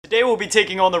Today we'll be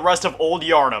taking on the rest of Old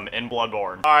Yharnam in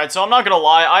Bloodborne. Alright, so I'm not gonna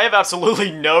lie, I have absolutely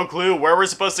no clue where we're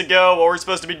supposed to go, what we're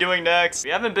supposed to be doing next. We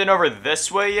haven't been over this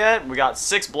way yet. We got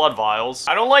 6 blood vials.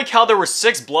 I don't like how there were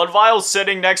 6 blood vials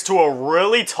sitting next to a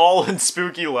really tall and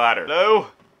spooky ladder. Hello?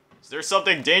 Is there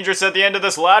something dangerous at the end of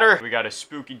this ladder? We got a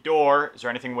spooky door. Is there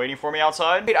anything waiting for me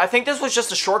outside? Wait, I think this was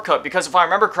just a shortcut because if I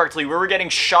remember correctly, we were getting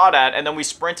shot at and then we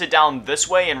sprinted down this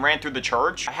way and ran through the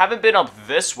church. I haven't been up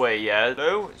this way yet.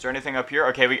 Hello? Is there anything up here?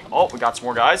 Okay, we got some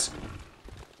more guys.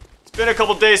 It's been a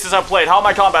couple days since I played. How are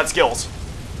my combat skills?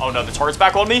 Oh no, the turret's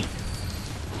back on me?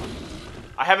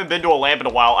 I haven't been to a lamp in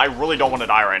a while. I really don't want to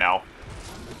die right now.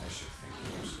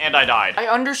 And I died. I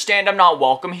understand I'm not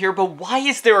welcome here, but why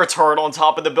is there a turret on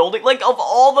top of the building? Like, of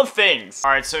all the things. All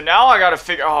right, so now I gotta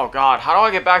figure, oh God, how do I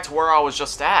get back to where I was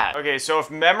just at? Okay, so if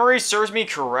memory serves me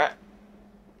correct.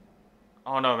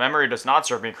 Oh no, memory does not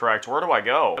serve me correct. Where do I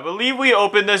go? I believe we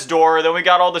opened this door, then we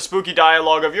got all the spooky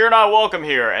dialogue of, you're not welcome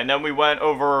here. And then we went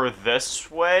over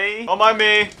this way. Don't mind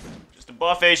me. Just a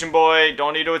buff Asian boy.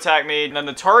 Don't need to attack me. And then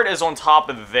the turret is on top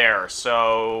of there.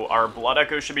 So our blood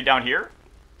echo should be down here.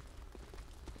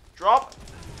 Drop.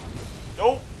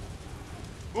 Nope.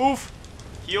 Move.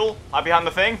 Heal. Hide behind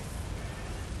the thing.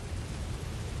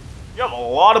 You have a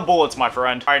lot of bullets, my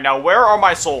friend. All right, now where are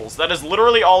my souls? That is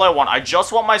literally all I want. I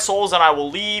just want my souls and I will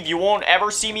leave. You won't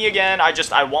ever see me again.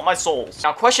 I want my souls.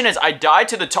 Now, question is, I died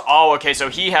to the oh, okay, so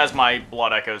he has my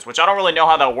blood echoes, which I don't really know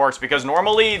how that works because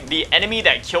normally the enemy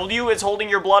that killed you is holding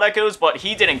your blood echoes, but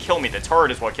he didn't kill me. The turret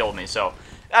is what killed me, so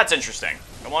that's interesting.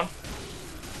 Come on.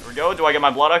 Here we go. Do I get my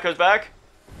blood echoes back?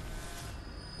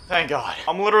 Thank God.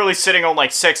 I'm literally sitting on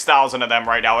like 6,000 of them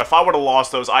right now. If I would have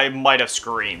lost those, I might have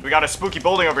screamed. We got a spooky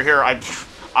building over here.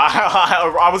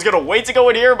 I was gonna wait to go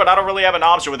in here, but I don't really have an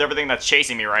option with everything that's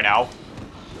chasing me right now.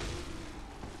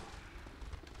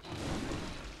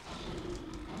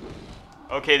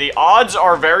 Okay, the odds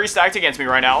are very stacked against me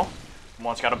right now. Come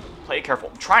on, just gotta play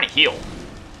careful. I'm trying to heal.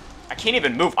 I can't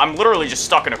even move. I'm literally just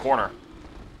stuck in a corner.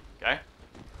 Okay.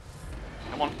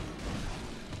 Come on.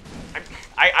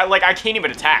 I can't even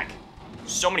attack.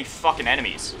 So many fucking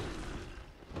enemies.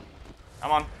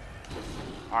 Come on.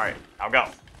 Alright, I'll go.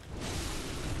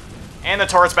 And the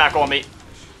turret's back on me.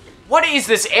 What is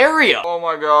this area? Oh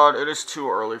my God, it is too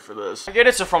early for this. I get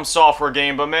it's a From Software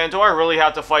game, but man, do I really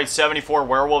have to fight 74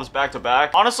 werewolves back to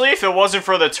back? Honestly, if it wasn't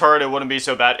for the turret, it wouldn't be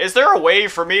so bad. Is there a way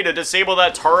for me to disable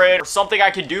that turret or something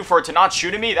I could do for it to not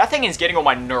shoot at me? That thing is getting on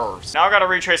my nerves. Now I gotta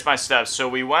retrace my steps. So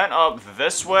we went up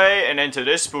this way and into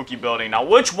this spooky building. Now,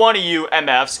 which one of you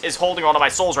MFs is holding onto my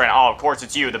souls right now? Oh, of course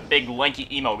it's you, the big lanky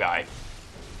emo guy.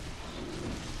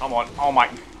 Come on. Oh my...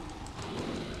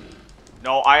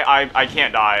 No, I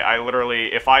can't die. I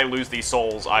literally, if I lose these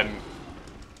souls, I'm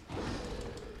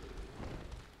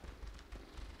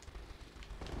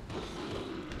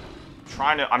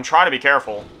trying to be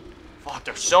careful. Fuck,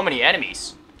 there's so many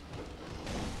enemies.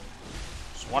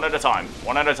 Just one at a time.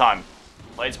 One at a time.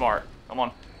 Play it smart. Come on.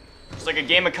 It's like a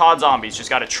game of COD Zombies. Just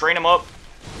gotta train them up.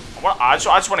 I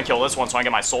just want to kill this one so I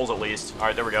can get my souls at least.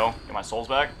 Alright, there we go. Get my souls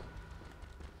back.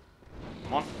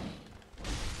 Come on.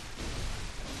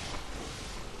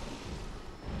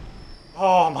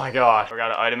 Oh my God. We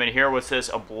got an item in here. What's this?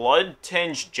 A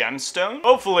blood-tinged gemstone?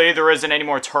 Hopefully there isn't any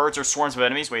more turrets or swarms of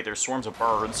enemies. Wait, there's swarms of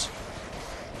birds.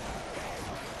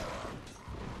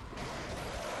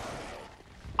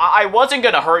 I wasn't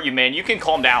gonna hurt you, man. You can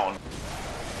calm down.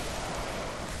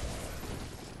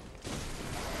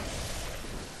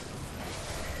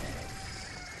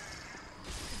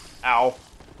 Ow.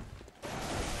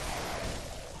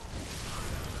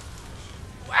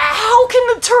 How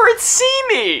can the turret see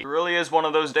me? It really is one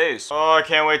of those days. Oh, I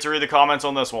can't wait to read the comments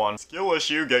on this one. Skill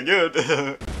issue, get good.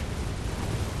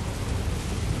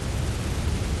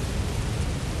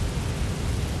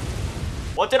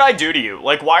 What did I do to you?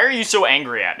 Like, why are you so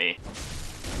angry at me?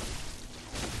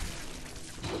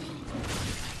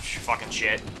 Fucking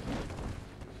shit.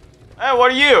 Hey,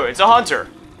 what are you? It's a hunter.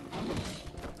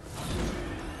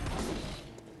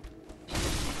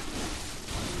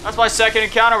 That's my second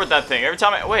encounter with that thing. Every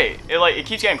time it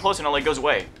keeps getting close and it like goes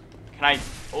away. Can I?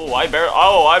 Oh, I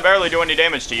barely do any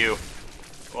damage to you.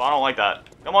 Well, I don't like that.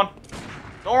 Come on.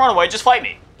 Don't run away. Just fight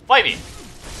me. Fight me.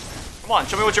 Come on.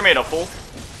 Show me what you're made of, fool.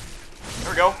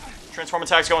 There we go. Transform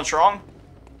attacks going strong.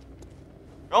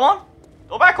 Come on.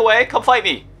 Don't back away. Come fight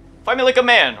me. Fight me like a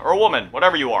man or a woman.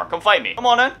 Whatever you are. Come fight me. Come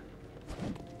on in.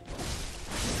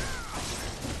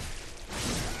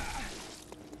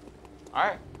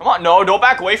 Alright. Come on. No, don't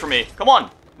back away from me. Come on.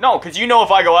 No, because you know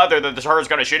if I go out there that the turret's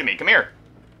going to shoot at me. Come here.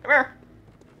 Come here.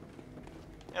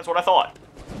 That's what I thought.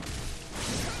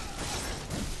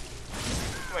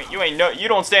 You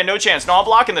don't stand no chance. No, I'm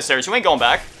blocking the stairs. You ain't going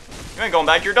back. You ain't going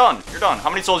back. You're done. You're done. How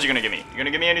many souls are you gonna give me? You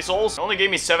gonna give me any souls? It only gave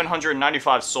me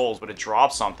 795 souls, but it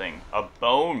dropped something. A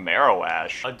bone marrow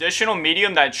ash. Additional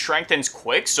medium that strengthens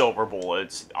quicksilver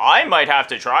bullets. I might have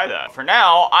to try that. For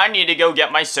now, I need to go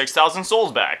get my 6,000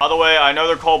 souls back. By the way, I know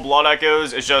they're called blood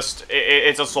echoes. It's just,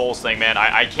 it's a souls thing, man.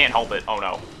 I can't help it. Oh,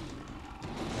 no.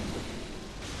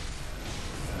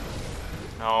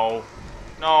 No.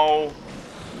 No.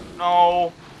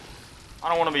 No. I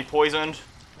don't want to be poisoned.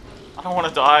 I don't want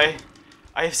to die.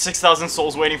 I have 6,000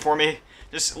 souls waiting for me.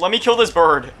 Just let me kill this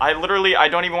bird. I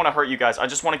don't even want to hurt you guys. I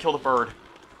just want to kill the bird.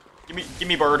 Give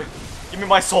me bird. Give me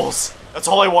my souls. That's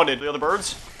all I wanted. The other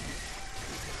birds?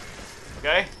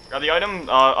 Okay, grab the item.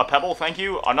 A pebble, thank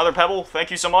you. Another pebble,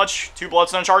 thank you so much. 2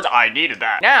 bloodstone shards, I needed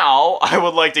that. Now, I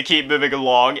would like to keep moving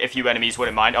along if you enemies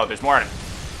wouldn't mind. Oh, there's more enemies.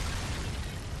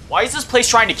 Why is this place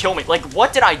trying to kill me? Like,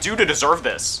 what did I do to deserve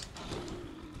this?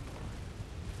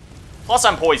 Plus,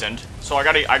 I'm poisoned, so I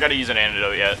gotta use an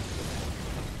antidote yet.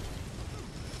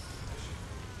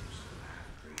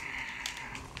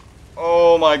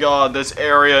 Oh my god, this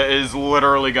area is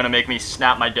literally gonna make me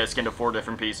snap my disc into 4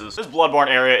 different pieces. This Bloodborne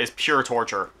area is pure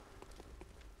torture.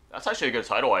 That's actually a good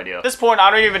title idea. At this point,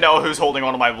 I don't even know who's holding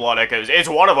on to my blood echoes. It's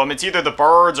one of them. It's either the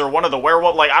birds or one of the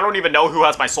werewolves. Like, I don't even know who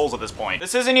has my souls at this point.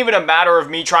 This isn't even a matter of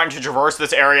me trying to traverse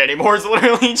this area anymore. It's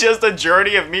literally just a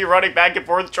journey of me running back and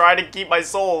forth trying to keep my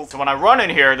souls. So when I run in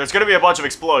here, there's gonna be a bunch of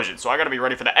explosions. So I gotta be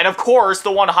ready for that. And of course,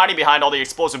 the one hiding behind all the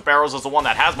explosive barrels is the one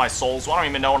that has my souls. So I don't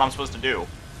even know what I'm supposed to do.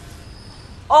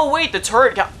 Oh, wait, the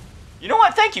turret guy. You know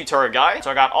what? Thank you, turret guy. So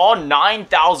I got all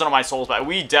 9,000 of my souls back.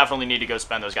 We definitely need to go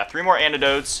spend those. Got 3 more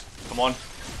antidotes. Come on.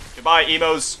 Goodbye,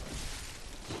 emos.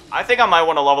 I think I might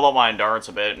want to level up my endurance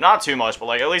a bit. Not too much, but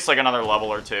like at least like another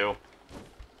level or 2.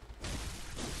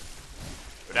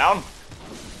 Go down.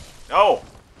 No.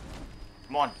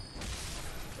 Come on.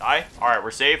 Die. Alright,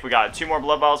 we're safe. We got 2 more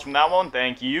blood vials from that one.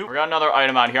 Thank you. We got another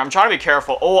item out here. I'm trying to be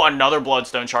careful. Oh, another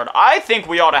bloodstone shard. I think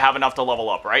we ought to have enough to level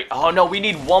up, right? Oh, no, we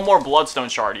need 1 more bloodstone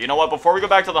shard. You know what? Before we go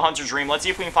back to the Hunter's Dream, let's see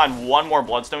if we can find 1 more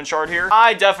bloodstone shard here.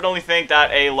 I definitely think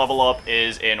that a level up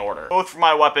is in order. Both for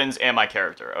my weapons and my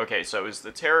character. Okay, so is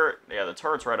the turret... Yeah, the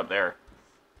turret's right up there.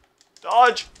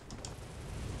 Dodge!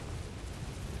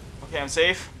 Okay, I'm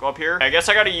safe. Go up here. I guess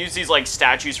I gotta use these, like,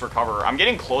 statues for cover. I'm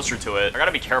getting closer to it. I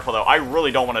gotta be careful, though. I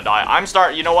really don't want to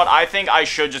die. You know what? I think I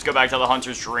should just go back to the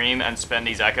Hunter's Dream and spend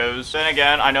these echoes. Then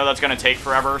again, I know that's gonna take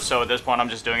forever, so at this point, I'm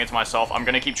just doing it to myself. I'm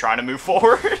gonna keep trying to move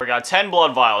forward. We got 10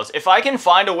 blood vials. If I can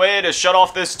find a way to shut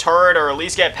off this turret or at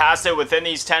least get past it within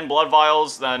these 10 blood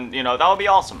vials, then, you know, that would be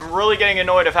awesome. I'm really getting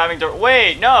annoyed of having to...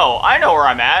 Wait, no. I know where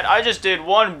I'm at. I just did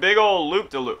one big old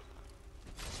loop-de-loop.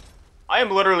 I am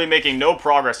literally making no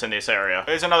progress in this area.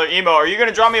 There's another emo. Are you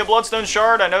gonna drop me a bloodstone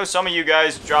shard? I know some of you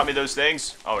guys drop me those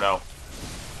things. Oh no.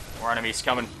 More enemies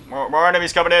coming. More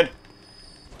enemies coming in.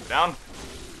 Go down.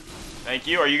 Thank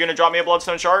you. Are you gonna drop me a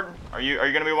bloodstone shard? Are you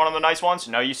gonna be one of the nice ones?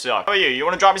 No, you suck. How about you? You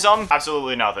wanna drop me something?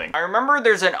 Absolutely nothing. I remember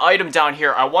there's an item down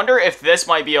here. I wonder if this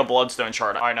might be a bloodstone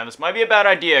shard. Alright, now this might be a bad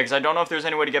idea because I don't know if there's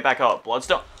any way to get back up.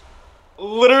 Bloodstone.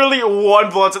 Literally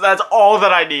 1 bloodstone. That's all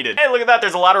that I needed. Hey, look at that.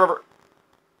 There's a ladder over...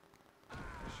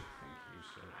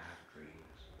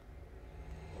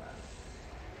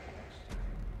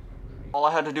 All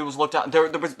I had to do was look down.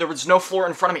 There was no floor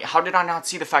in front of me. How did I not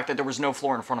see the fact that there was no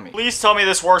floor in front of me? Please tell me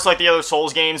this works like the other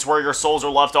Souls games where your souls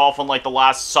are left off on like the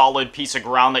last solid piece of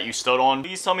ground that you stood on.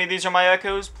 Please tell me these are my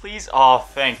echoes, please. Oh,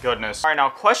 thank goodness. All right, now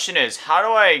question is, how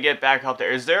do I get back up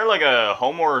there? Is there like a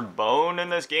homeward bone in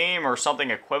this game or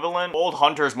something equivalent? Old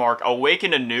Hunter's Mark,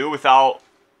 awaken anew without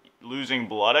losing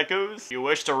blood echoes? You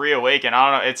wish to reawaken. I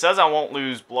don't know. It says I won't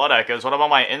lose blood echoes. What about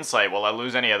my insight? Will I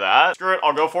lose any of that? Screw it.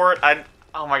 I'll go for it.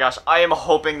 Oh my gosh, I am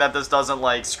hoping that this doesn't,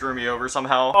 like, screw me over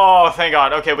somehow. Oh, thank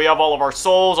God. Okay, we have all of our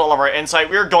souls, all of our insight.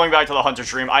 We're going back to the Hunter's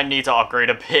Dream. I need to upgrade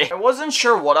a bit. I wasn't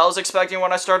sure what I was expecting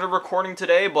when I started recording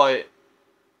today, but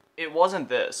it wasn't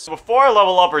this. Before I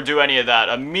level up or do any of that,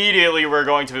 immediately we're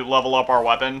going to level up our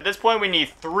weapon. At this point, we need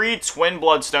 3 twin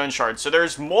bloodstone shards. So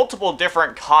there's multiple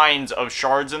different kinds of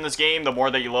shards in this game, the more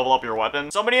that you level up your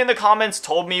weapon. Somebody in the comments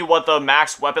told me what the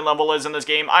max weapon level is in this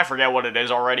game. I forget what it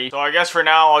is already. So I guess for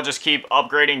now, I'll just keep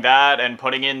upgrading that and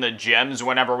putting in the gems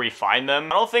whenever we find them.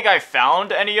 I don't think I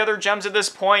found any other gems at this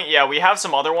point. Yeah, we have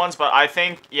some other ones, but I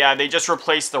think, yeah, they just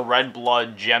replaced the red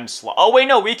blood gem slot. Oh, wait,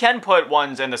 no, we can put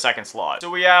ones in the second slot.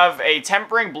 So we have a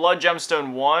Tempering Blood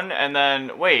Gemstone 1, and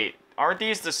then, wait, Aren't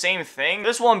these the same thing?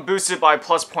 This one boosted by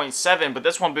plus 0.7, but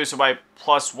this one boosted by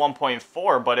plus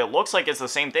 1.4, but it looks like it's the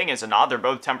same thing, is it not? They're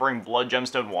both tempering blood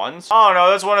gemstone ones. Oh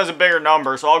no, this one has a bigger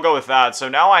number, so I'll go with that. So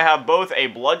now I have both a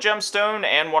blood gemstone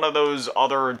and one of those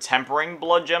other tempering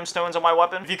blood gemstones on my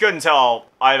weapon. If you couldn't tell,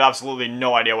 I have absolutely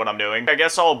no idea what I'm doing. I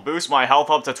guess I'll boost my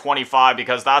health up to 25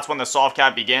 because that's when the soft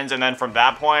cap begins, and then from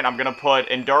that point, I'm gonna put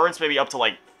endurance maybe up to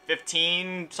like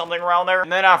 15, something around there.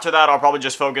 And then after that, I'll probably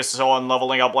just focus on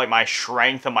leveling up like my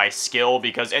strength and my skill,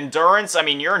 because endurance, I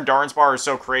mean, your endurance bar is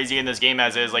so crazy in this game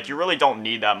as is, like, you really don't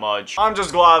need that much. I'm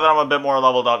just glad that I'm a bit more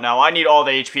leveled up now. I need all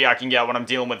the HP I can get when I'm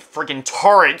dealing with freaking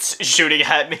turrets shooting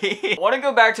at me. I want to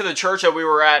go back to the church that we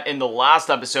were at in the last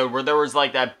episode where there was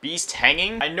like that beast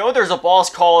hanging. I know there's a boss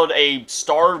called a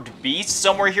starved beast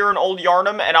somewhere here in Old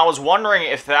Yharnam, and I was wondering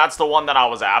if that's the one that I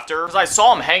was after, because I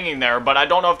saw him hanging there, but I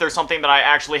don't know if there's something that I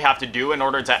actually have to do in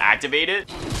order to activate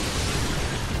it.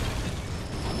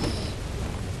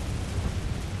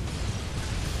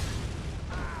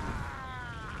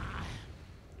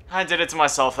 I did it to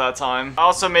myself that time. I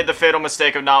also made the fatal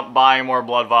mistake of not buying more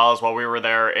blood vials while we were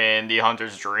there in the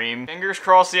Hunter's Dream. Fingers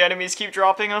crossed the enemies keep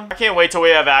dropping them. I can't wait till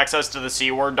we have access to the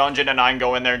C-word dungeon and I can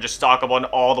go in there and just stock up on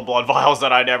all the blood vials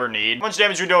that I'd ever need. How much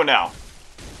damage are you doing now?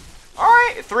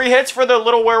 Alright, 3 hits for the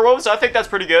little werewolves. I think that's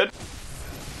pretty good.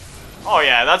 Oh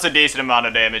yeah, that's a decent amount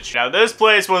of damage. Now, this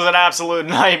place was an absolute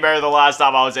nightmare the last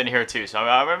time I was in here too, so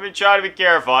I'm gonna be trying to be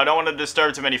careful. I don't want to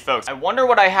disturb too many folks. I wonder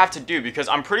what I have to do, because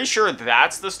I'm pretty sure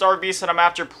that's the starved beast that I'm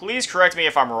after. Please correct me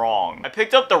if I'm wrong. I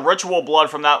picked up the ritual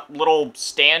blood from that little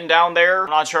stand down there.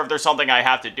 I'm not sure if there's something I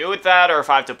have to do with that, or if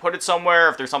I have to put it somewhere,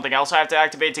 if there's something else I have to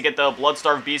activate to get the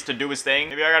blood-starved beast to do his thing.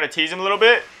 Maybe I gotta tease him a little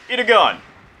bit. Eat a gun.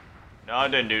 No, I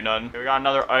didn't do nothing. We got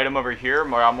another item over here.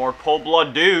 More cold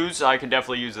blood dues. I could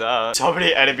definitely use that. So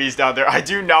many enemies down there. I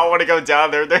do not want to go down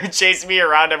there. They're chasing me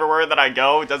around everywhere that I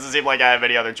go. It doesn't seem like I have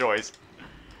any other choice.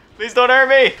 Please don't hurt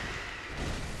me.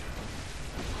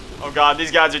 Oh god,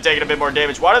 these guys are taking a bit more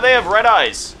damage. Why do they have red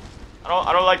eyes?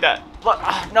 I don't like that.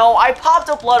 No, I popped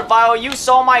a blood vial. You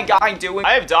saw my guy doing.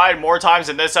 I have died more times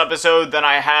in this episode than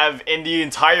I have in the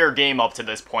entire game up to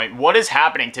this point. What is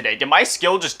happening today? Did my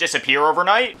skill just disappear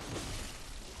overnight?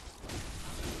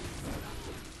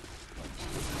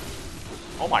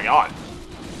 Oh my god.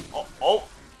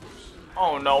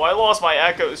 Oh no, I lost my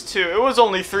echoes too. It was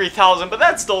only 3,000, but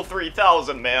that's still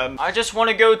 3,000, man. I just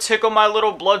want to go tickle my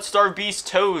little blood-starved beast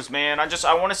toes, man.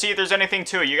 I want to see if there's anything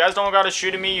to it. You guys don't gotta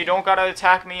shoot at me. You don't gotta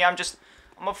attack me.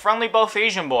 I'm a friendly buff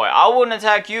Asian boy. I wouldn't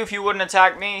attack you if you wouldn't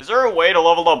attack me. Is there a way to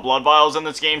level up blood vials in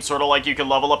this game, sort of like you can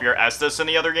level up your Estus in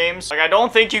the other games? Like, I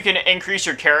don't think you can increase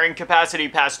your carrying capacity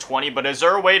past 20, but is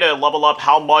there a way to level up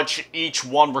how much each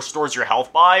one restores your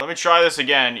health by? Let me try this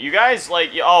again. You guys,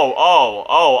 like,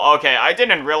 oh, okay. I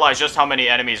didn't realize just how many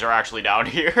enemies are actually down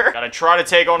here. Gotta try to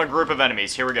take on a group of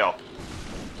enemies. Here we go.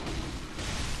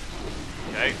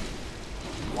 Okay.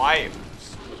 Why?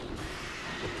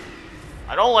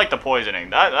 I don't like the poisoning.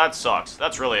 That sucks.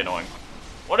 That's really annoying.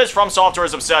 What is From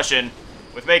Software's obsession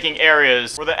with making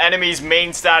areas where the enemy's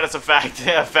main status effect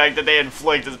that they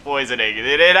inflict is poisoning?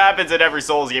 It happens in every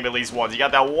Souls game at least once. You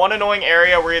got that one annoying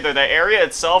area where either the area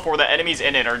itself or the enemies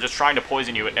in it are just trying to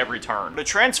poison you at every turn. Would a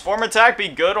transform attack be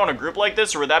good on a group like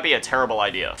this, or would that be a terrible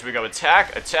idea? So we go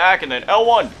attack, and then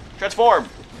L1, transform.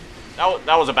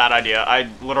 That was a bad idea. I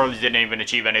literally didn't even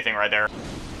achieve anything right there.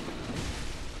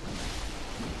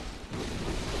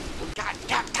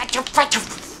 God,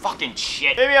 fucking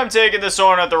shit. Maybe I'm taking this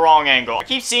on at the wrong angle. I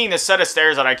keep seeing this set of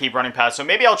stairs that I keep running past, so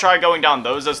maybe I'll try going down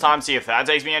those this time, see if that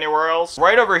takes me anywhere else.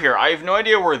 Right over here. I have no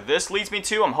idea where this leads me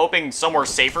to. I'm hoping somewhere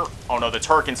safer. Oh no, the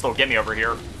turret can still get me over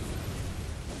here.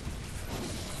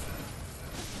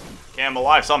 Okay, I'm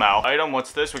alive somehow. Item,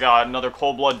 what's this? We got another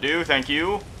cold blood dew, thank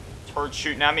you. Turret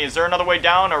shooting at me. Is there another way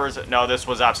down, or is it? No, this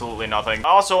was absolutely nothing. I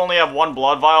also only have 1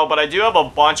 blood vial, but I do have a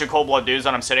bunch of cold blood dews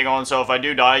that I'm sitting on, so if I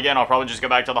do die again, I'll probably just go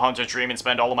back to the Hunter's Dream and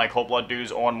spend all of my cold blood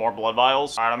dews on more blood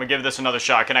vials. Alright, I'm gonna give this another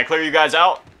shot. Can I clear you guys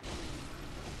out?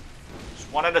 Just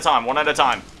one at a time, one at a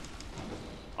time.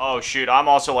 Oh shoot, I'm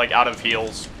also like out of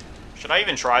heals. Should I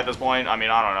even try at this point? I mean,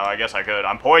 I don't know. I guess I could.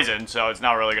 I'm poisoned, so it's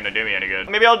not really gonna do me any good.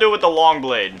 Maybe I'll do it with the long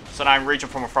blade, so that I'm reaching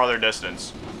from a farther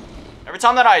distance. Every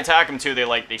time that I attack them too,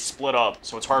 they split up,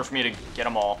 so it's hard for me to get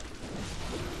them all.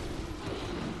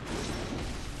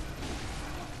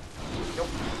 Nope.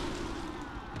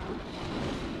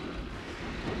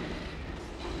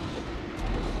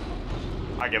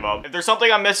 I give up. If there's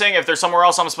something I'm missing, if there's somewhere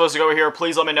else I'm supposed to go here,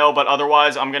 please let me know, but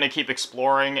otherwise, I'm gonna keep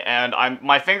exploring, and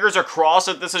my fingers are crossed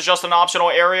that this is just an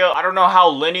optional area. I don't know how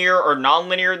linear or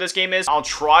non-linear this game is. I'll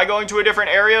try going to a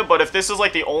different area, but if this is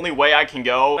like the only way I can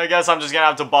go, I guess I'm just gonna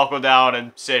have to buckle down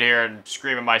and sit here and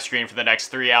scream at my screen for the next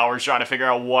 3 hours trying to figure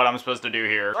out what I'm supposed to do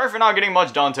here. Sorry for not getting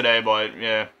much done today, but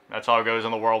yeah. That's how it goes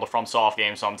in the world of FromSoft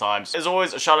games sometimes. As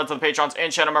always, a shout out to the patrons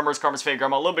and channel members: Karma's Fate,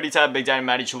 Grandma, Little Bitty Tab, Big Daddy,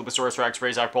 Maddie, Chalupasaurus Rex,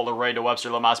 Razak, Polar, Ray, De Webster,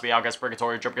 Lamasby, Outcast,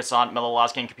 Purgatory, Drip Cassant, Mellow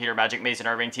Last King, Computer Magic, Mason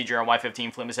Irving, TJ,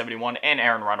 Y15, Flima71, and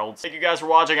Aaron Reynolds. Thank you guys for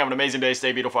watching. Have an amazing day.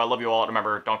 Stay beautiful. I love you all. And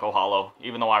remember, don't go hollow.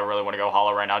 Even though I really want to go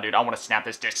hollow right now, dude. I want to snap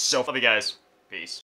this disc so. Love you guys. Peace.